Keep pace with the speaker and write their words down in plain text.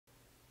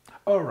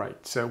All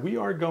right, so we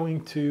are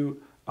going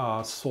to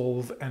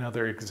solve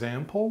another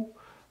example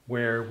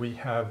where we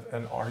have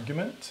an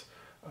argument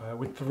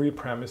with three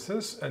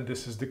premises, and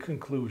this is the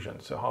conclusion.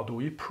 So how do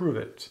we prove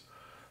it?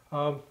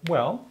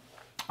 Well,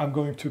 I'm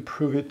going to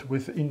prove it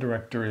with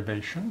indirect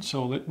derivation.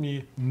 So let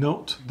me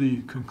note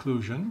the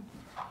conclusion,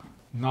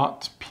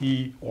 not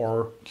P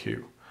or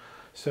Q.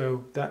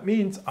 So that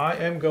means I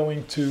am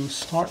going to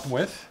start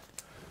with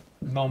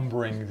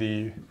numbering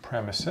the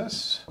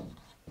premises,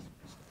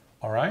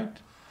 all right?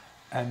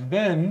 And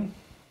then,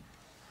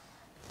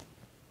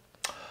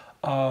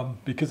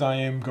 because I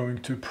am going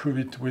to prove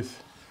it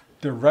with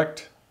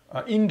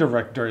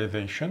indirect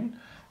derivation,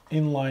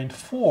 in line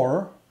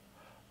 4,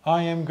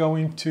 I am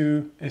going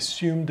to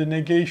assume the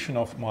negation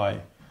of my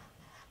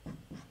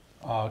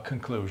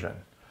conclusion.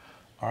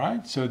 All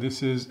right, so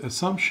this is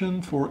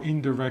assumption for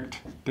indirect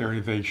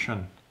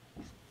derivation.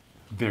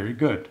 Very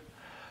good.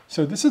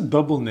 So this is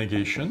double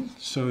negation,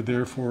 so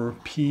therefore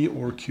P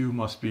or Q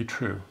must be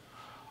true.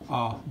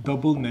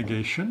 Double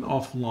negation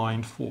of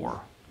line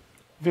 4.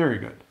 Very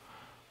good.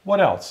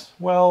 What else?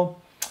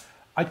 Well,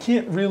 I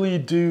can't really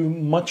do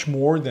much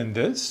more than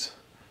this,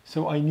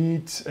 so I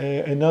need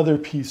another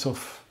piece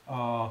of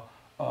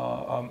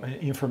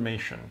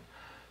information.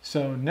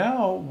 So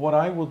now what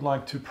I would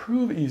like to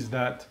prove is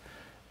that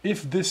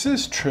if this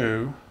is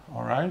true,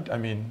 all right, I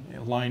mean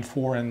line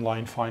 4 and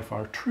line 5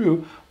 are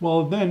true,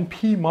 well then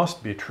P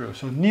must be true.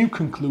 So new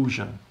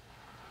conclusion.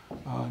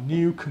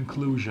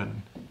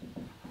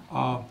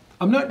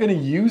 I'm not going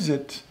to use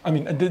it, I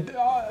mean,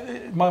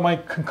 my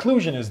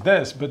conclusion is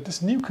this, but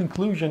this new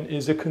conclusion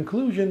is a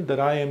conclusion that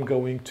I am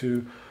going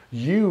to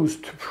use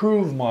to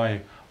prove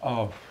my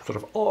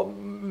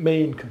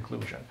main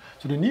conclusion.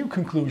 So the new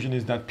conclusion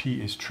is that P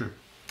is true.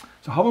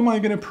 So how am I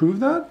going to prove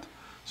that?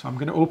 So I'm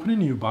going to open a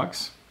new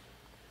box,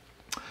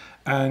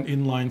 and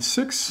in line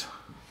 6,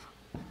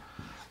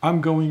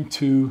 I'm going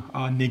to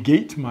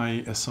negate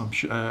my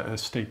assumption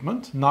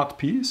statement, not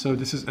P. So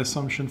this is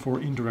assumption for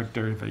indirect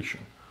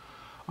derivation.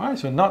 All right,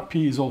 so not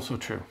P is also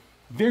true.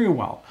 Very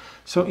well.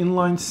 So in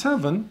line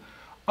 7,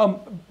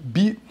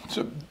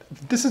 so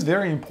this is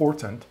very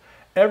important.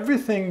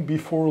 Everything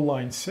before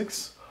line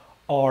 6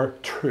 are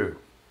true.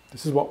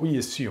 This is what we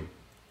assume.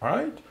 All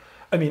right.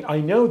 I mean,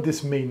 I know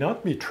this may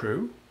not be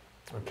true.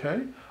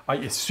 Okay. I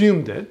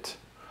assumed it.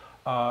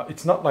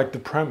 It's not like the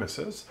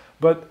premises,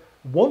 but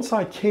once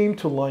I came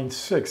to line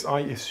 6, I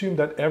assumed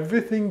that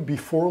everything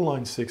before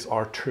line 6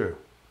 are true.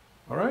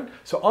 All right.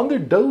 So under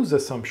those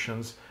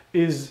assumptions,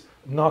 is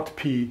not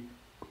P,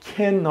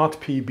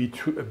 cannot P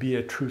be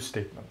a true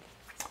statement?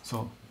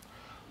 So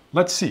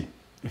let's see.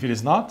 If it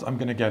is not, I'm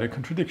going to get a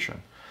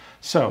contradiction.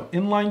 So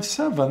in line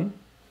 7,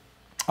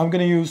 I'm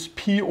going to use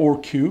P or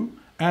Q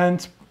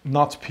and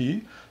not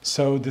P.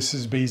 So this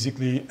is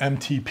basically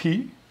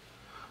MTP.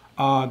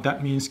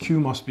 That means Q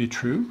must be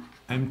true.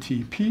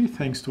 MTP,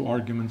 thanks to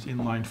arguments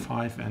in line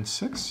 5 and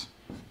 6.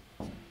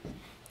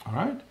 All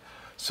right.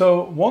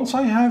 So once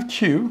I have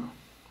Q,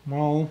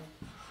 well,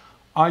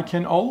 I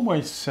can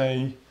always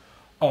say,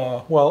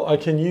 well, I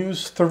can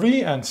use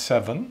 3 and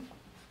 7.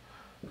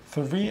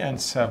 3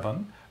 and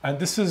 7. And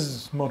this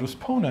is modus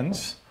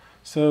ponens.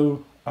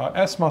 So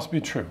S must be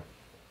true.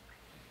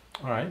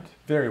 All right.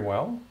 Very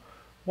well.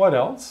 What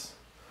else?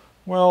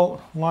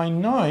 Well,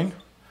 line 9.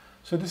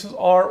 So this is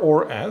R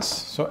or S.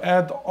 So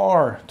add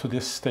R to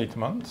this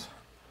statement.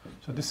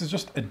 So this is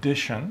just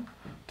addition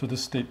to the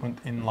statement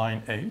in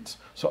line 8.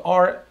 So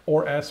R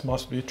or S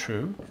must be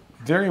true.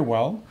 Very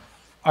well.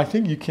 I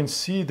think you can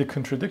see the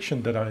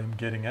contradiction that I am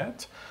getting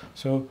at.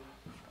 So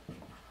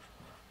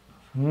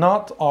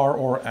not R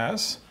or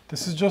S.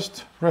 This is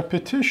just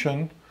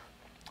repetition.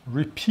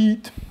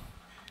 Repeat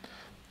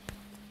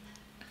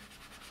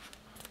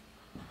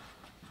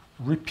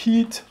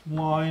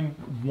line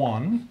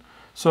 1.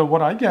 So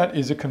what I get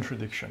is a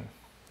contradiction.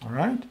 All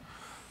right.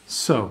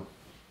 So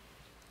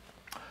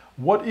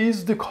what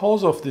is the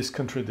cause of this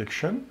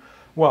contradiction?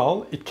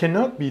 Well, it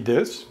cannot be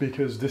this,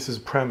 because this is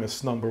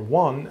premise number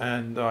 1,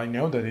 and I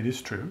know that it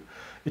is true.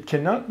 It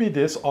cannot be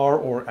this R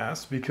or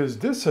S, because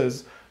this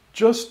is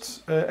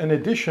just an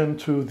addition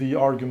to the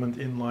argument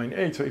in line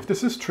 8. So if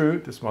this is true,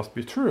 this must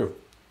be true.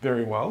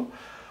 Very well.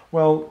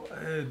 Well,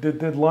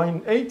 the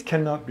line 8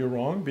 cannot be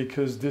wrong,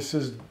 because this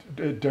is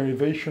a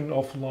derivation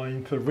of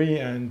line 3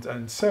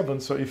 and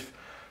 7. So if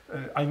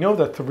I know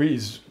that 3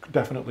 is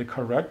definitely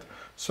correct.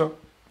 So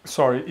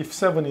sorry, if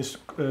 7 is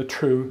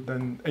true,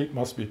 then 8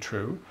 must be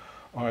true.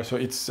 So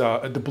it's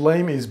the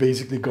blame is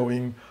basically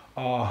going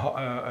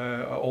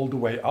all the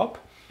way up.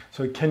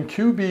 So can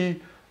Q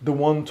be the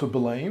one to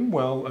blame?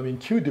 Well, I mean,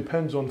 Q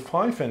depends on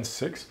 5 and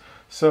 6.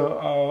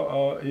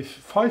 So if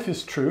 5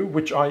 is true,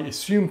 which I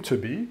assume to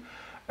be,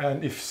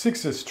 and if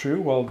 6 is true,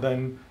 well,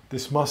 then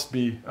this must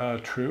be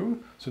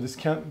true. So this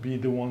can't be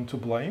the one to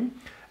blame.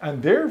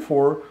 And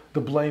therefore,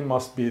 the blame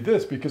must be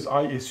this, because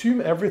I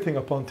assume everything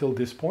up until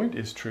this point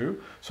is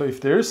true. So if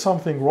there is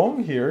something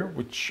wrong here,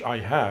 which I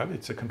have,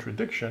 it's a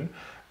contradiction,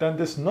 then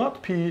this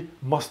not P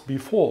must be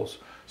false.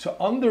 So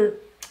under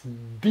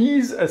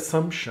these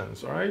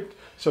assumptions, all right,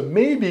 So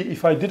maybe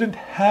if I didn't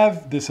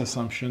have this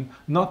assumption,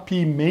 not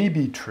P may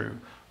be true,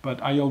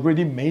 but I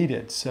already made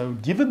it. So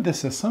given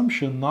this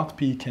assumption, not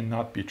P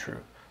cannot be true.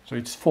 So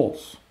it's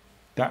false.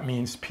 That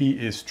means P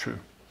is true.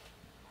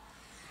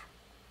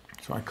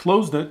 So I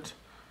closed it.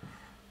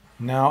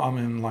 Now I'm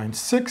in line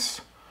 6.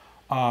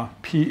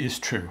 P is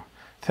true.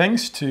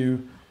 Thanks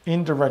to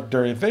indirect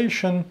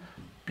derivation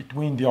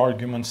between the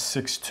arguments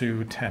 6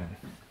 to 10.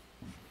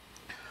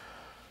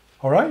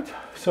 All right,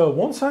 so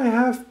once I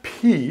have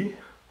P,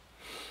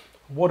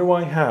 what do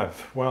I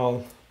have?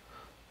 Well,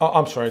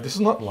 I'm sorry, this is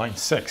not line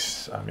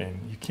 6. I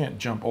mean, you can't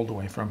jump all the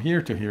way from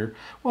here to here.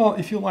 Well,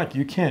 if you like,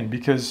 you can,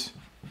 because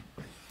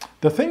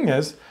the thing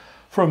is,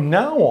 from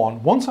now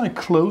on, once I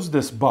close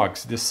this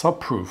box, this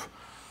subproof,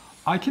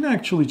 I can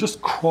actually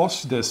just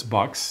cross this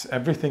box,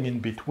 everything in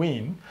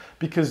between,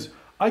 because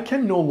I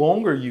can no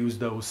longer use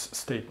those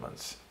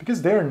statements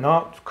because they're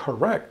not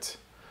correct.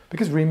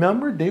 Because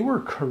remember, they were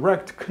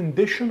correct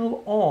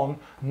conditional on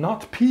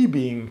not P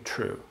being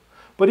true.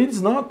 But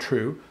it's not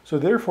true, so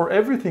therefore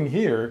everything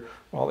here,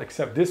 well,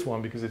 except this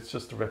one because it's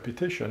just a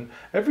repetition,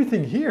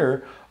 everything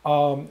here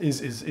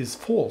is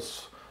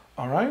false,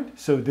 all right?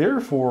 So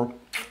therefore,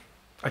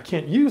 I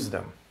can't use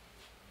them.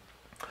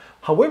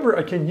 However,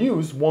 I can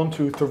use 1,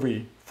 2,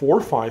 3,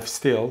 4, 5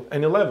 still,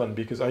 and 11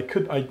 because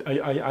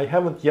I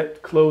haven't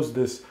yet closed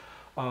this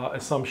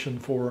assumption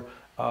for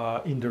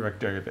indirect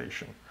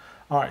derivation.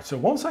 All right, so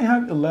once I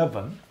have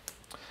 11,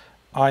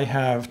 I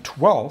have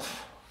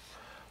 12,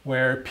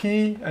 where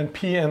P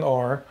and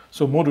R,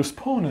 so modus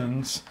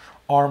ponens,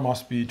 R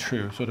must be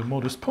true. So the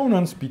modus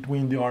ponens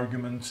between the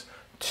arguments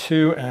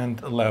 2 and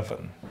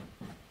 11.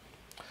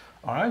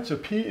 All right, so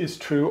P is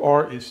true,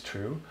 R is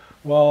true.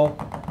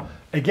 Well,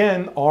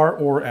 again, R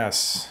or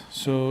S.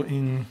 So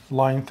in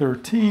line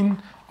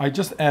 13, I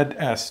just add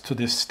S to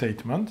this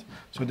statement.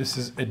 So this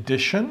is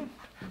addition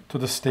to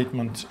the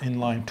statement in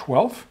line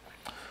 12.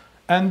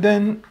 And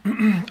then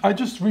I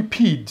just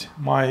repeat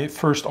my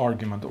first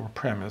argument or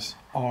premise,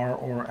 R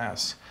or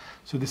S.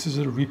 So this is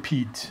a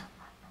repeat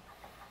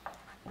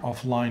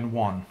of line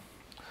 1.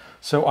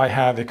 So I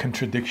have a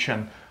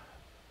contradiction.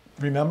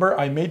 Remember,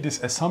 I made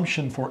this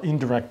assumption for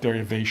indirect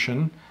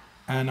derivation,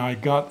 and I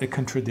got a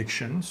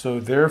contradiction. So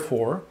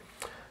therefore,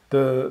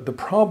 the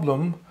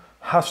problem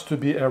has to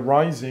be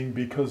arising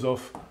because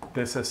of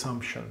this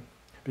assumption.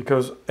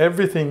 Because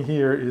everything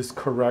here is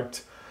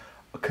correct,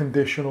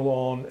 conditional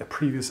on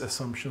previous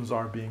assumptions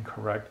are being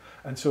correct.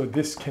 And so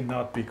this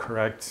cannot be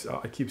correct.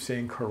 I keep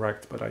saying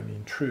correct, but I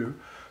mean true.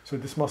 So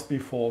this must be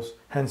false,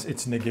 hence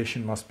its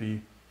negation must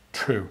be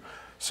true.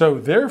 So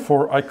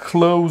therefore, I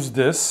close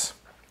this,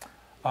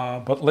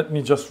 but let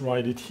me just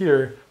write it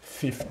here,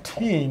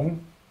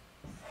 15.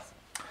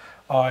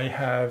 I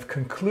have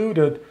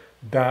concluded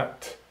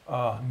that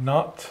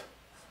not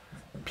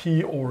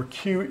P or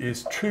Q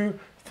is true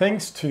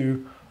thanks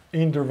to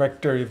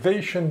indirect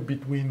derivation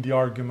between the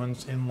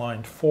arguments in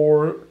line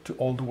 4 to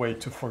all the way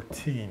to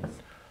 14. All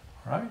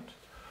right?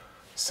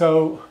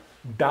 So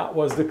that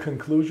was the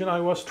conclusion I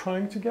was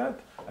trying to get,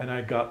 and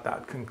I got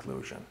that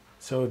conclusion.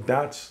 So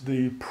that's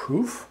the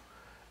proof,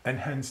 and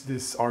hence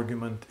this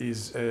argument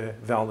is a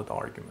valid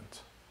argument.